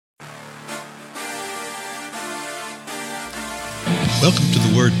Welcome to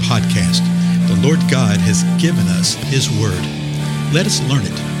the Word Podcast. The Lord God has given us His Word. Let us learn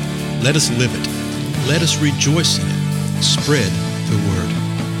it. Let us live it. Let us rejoice in it. Spread the Word.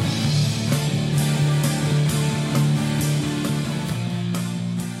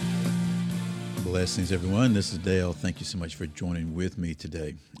 Blessings, everyone. This is Dale. Thank you so much for joining with me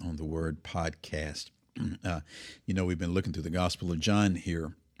today on the Word Podcast. We've been looking through the Gospel of John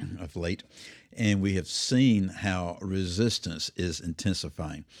here of late, and we have seen how resistance is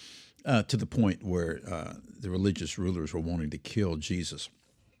intensifying to the point where the religious rulers were wanting to kill Jesus.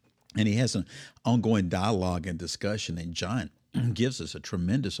 And he has an ongoing dialogue and discussion, and John gives us a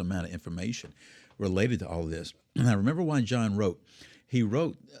tremendous amount of information related to all of this. And I remember why John wrote. He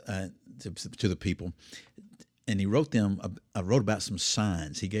wrote to the people, and he wrote about some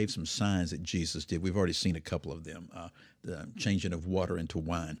signs. He gave some signs that Jesus did. We've already seen a couple of them, the changing of water into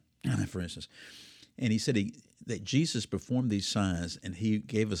wine, for instance. And he said that Jesus performed these signs, and he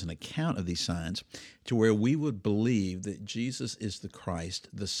gave us an account of these signs to where we would believe that Jesus is the Christ,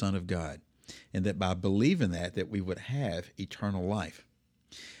 the Son of God, and that by believing that we would have eternal life.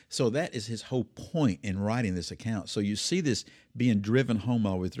 So that is his whole point in writing this account. So you see this being driven home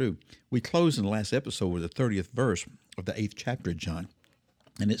all the way through. We closed in the last episode with the 30th verse of the 8th chapter of John,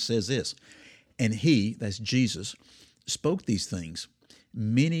 and it says this, "And he," that's Jesus, "spoke these things.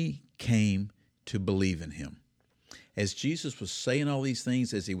 Many came to believe in him." As Jesus was saying all these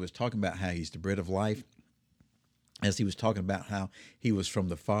things, as he was talking about how he's the bread of life, as he was talking about how he was from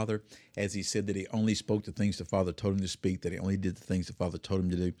the Father, as he said that he only spoke the things the Father told him to speak, that he only did the things the Father told him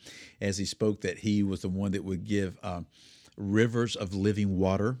to do, as he spoke that he was the one that would give rivers of living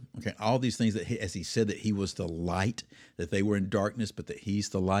water. Okay, all these things as he said that he was the light, that they were in darkness, but that he's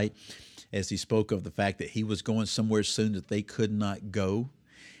the light. As he spoke of the fact that he was going somewhere soon that they could not go.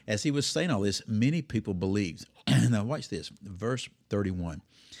 As he was saying all this, many people believed. Now watch this, verse 31.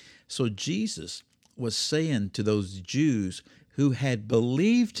 So Jesus was saying to those Jews who had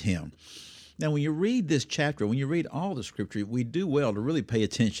believed him. Now, when you read this chapter, when you read all the scripture, we do well to really pay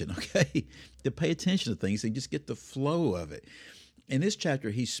attention, okay? To pay attention to things and just get the flow of it. In this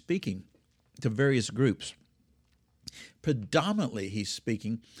chapter, he's speaking to various groups. Predominantly, he's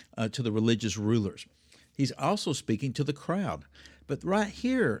speaking to the religious rulers. He's also speaking to the crowd. But right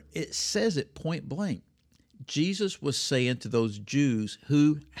here, it says it point blank. Jesus was saying to those Jews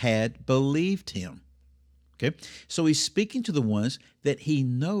who had believed him. Okay, so he's speaking to the ones that he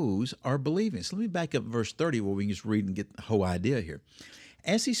knows are believing. So let me back up verse 30 where we can just read and get the whole idea here.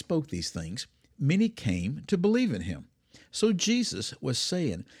 As he spoke these things, many came to believe in him. So Jesus was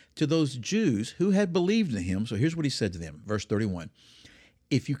saying to those Jews who had believed in him, so here's what he said to them, verse 31,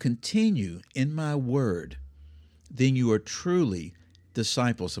 "If you continue in my word, then you are truly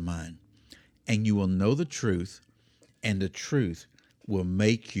disciples of mine, and you will know the truth, and the truth will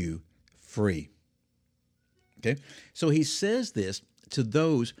make you free." Okay, so he says this to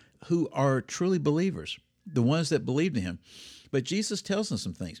those who are truly believers, the ones that believed in him. But Jesus tells them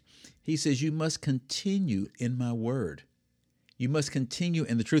some things. He says, you must continue in my word. You must continue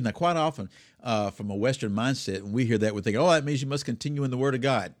in the truth. Now, quite often, from a Western mindset, when we hear that, we think, oh, that means you must continue in the word of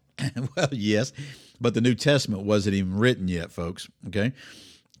God. Well, yes, but the New Testament wasn't even written yet, folks, okay?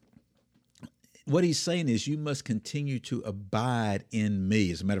 What he's saying is you must continue to abide in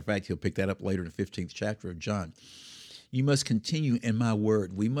me. As a matter of fact, he'll pick that up later in the 15th chapter of John. You must continue in my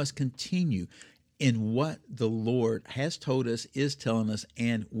word. We must continue in what the Lord has told us, is telling us,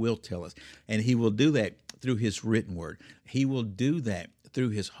 and will tell us. And he will do that through his written word. He will do that through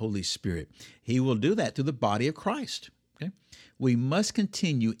his Holy Spirit. He will do that through the body of Christ. Okay? We must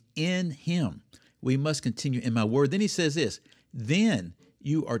continue in him. We must continue in my word. Then he says this, then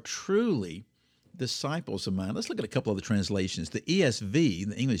you are truly disciples of mine. Let's look at a couple of the translations. The ESV,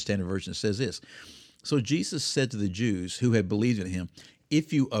 the English Standard Version, says this. So Jesus said to the Jews who had believed in him,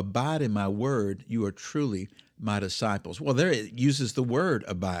 if you abide in my word, you are truly my disciples. Well, there it uses the word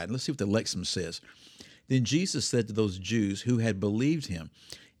abide. Let's see what the Lexham says. Then Jesus said to those Jews who had believed him,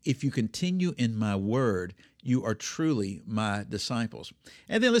 if you continue in my word, you are truly my disciples.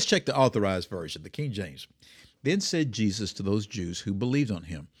 And then let's check the Authorized Version, the King James. Then said Jesus to those Jews who believed on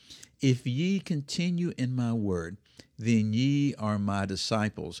him, if ye continue in my word, then ye are my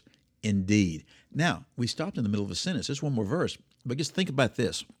disciples indeed. Now, we stopped in the middle of a sentence. There's one more verse, but just think about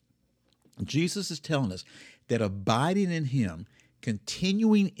this. Jesus is telling us that abiding in him,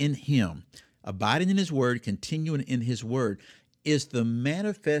 continuing in him, abiding in his word, continuing in his word, is the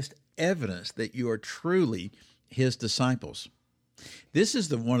manifest evidence that you are truly his disciples. This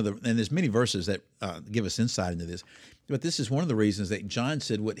is one of the, and there's many verses that give us insight into this, but this is one of the reasons that John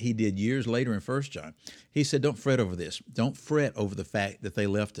said what he did years later in 1 John. He said, don't fret over this. Don't fret over the fact that they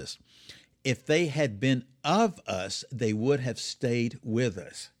left us. If they had been of us, they would have stayed with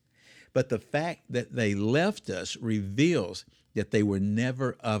us. But the fact that they left us reveals that they were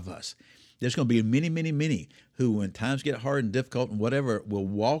never of us. There's going to be many, many, many who, when times get hard and difficult and whatever, will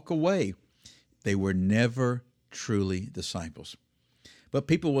walk away. They were never truly disciples. But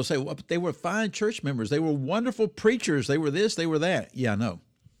people will say, well, but they were fine church members. They were wonderful preachers. They were this, they were that. Yeah, I know.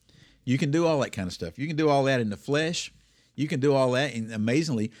 You can do all that kind of stuff. You can do all that in the flesh. You can do all that, and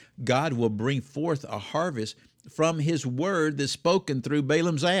amazingly, God will bring forth a harvest from his word that's spoken through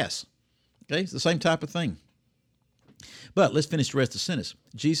Balaam's ass. Okay, it's the same type of thing. But let's finish the rest of the sentence.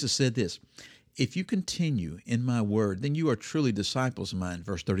 Jesus said this, if you continue in my word, then you are truly disciples of mine,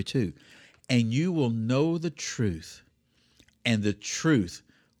 verse 32, and you will know the truth, and the truth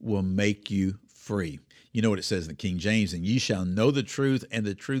will make you free. You know what it says in the King James, and ye shall know the truth, and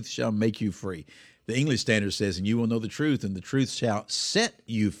the truth shall make you free. The English Standard says, and you will know the truth, and the truth shall set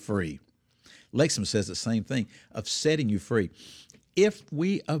you free. Lexham says the same thing, of setting you free. If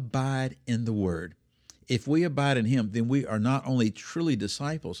we abide in the word, if we abide in him, then we are not only truly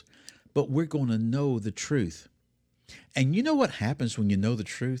disciples, but we're going to know the truth. And you know what happens when you know the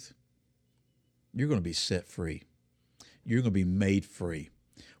truth? You're going to be set free. You're going to be made free.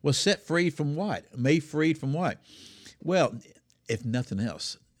 Well, set free from what? Made free from what? Well, if nothing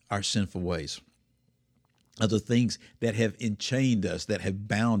else, our sinful ways are the things that have enchained us, that have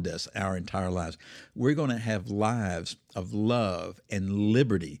bound us our entire lives. We're going to have lives of love and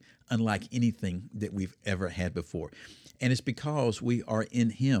liberty unlike anything that we've ever had before. And it's because we are in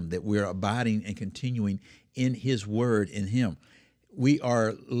him, that we're abiding and continuing in his word in him. We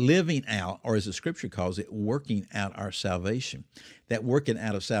are living out, or as the scripture calls it, working out our salvation. That working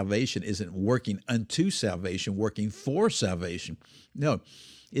out of salvation isn't working unto salvation, working for salvation. No,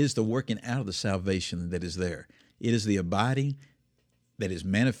 it is the working out of the salvation that is there. It is the abiding that is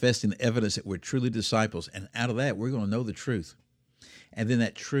manifesting the evidence that we're truly disciples. And out of that, we're going to know the truth. And then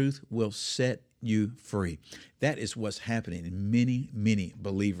that truth will set you free. That is what's happening in many, many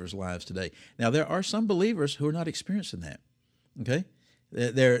believers' lives today. Now, there are some believers who are not experiencing that. Okay?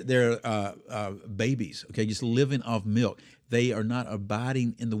 They're babies, okay, just living off milk. They are not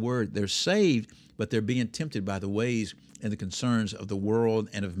abiding in the word. They're saved, but they're being tempted by the ways and the concerns of the world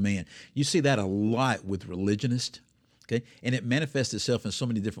and of man. You see that a lot with religionists, okay? And it manifests itself in so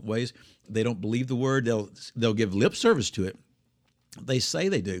many different ways. They don't believe the word. They'll give lip service to it. They say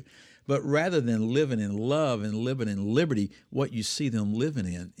they do. But rather than living in love and living in liberty, what you see them living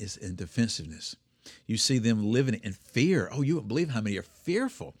in is in defensiveness. You see them living in fear. Oh, you won't believe how many are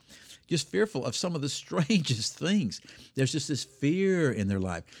fearful, just fearful of some of the strangest things. There's just this fear in their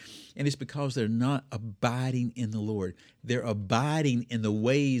life. And it's because they're not abiding in the Lord. They're abiding in the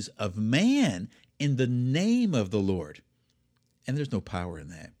ways of man in the name of the Lord. And there's no power in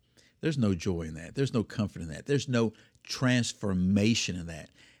that. There's no joy in that. There's no comfort in that. There's no transformation in that.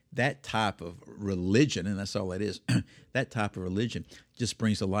 That type of religion, and that's all that is, that type of religion just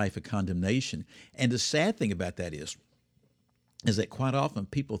brings a life of condemnation. And the sad thing about that is that quite often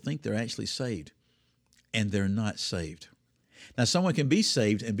people think they're actually saved, and they're not saved. Now, someone can be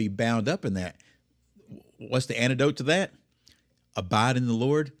saved and be bound up in that. What's the antidote to that? Abide in the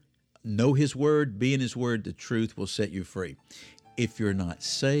Lord, know his word, be in his word, the truth will set you free. If you're not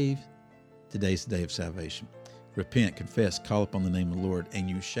saved, today's the day of salvation. Repent, confess, call upon the name of the Lord, and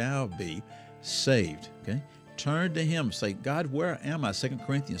you shall be saved. Okay? Turn to him. Say, God, where am I? 2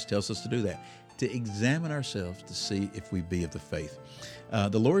 Corinthians tells us to do that, to examine ourselves to see if we be of the faith.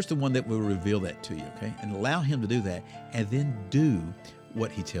 The Lord is the one that will reveal that to you, okay? And allow him to do that, and then do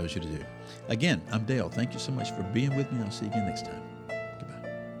what he tells you to do. Again, I'm Dale. Thank you so much for being with me. I'll see you again next time.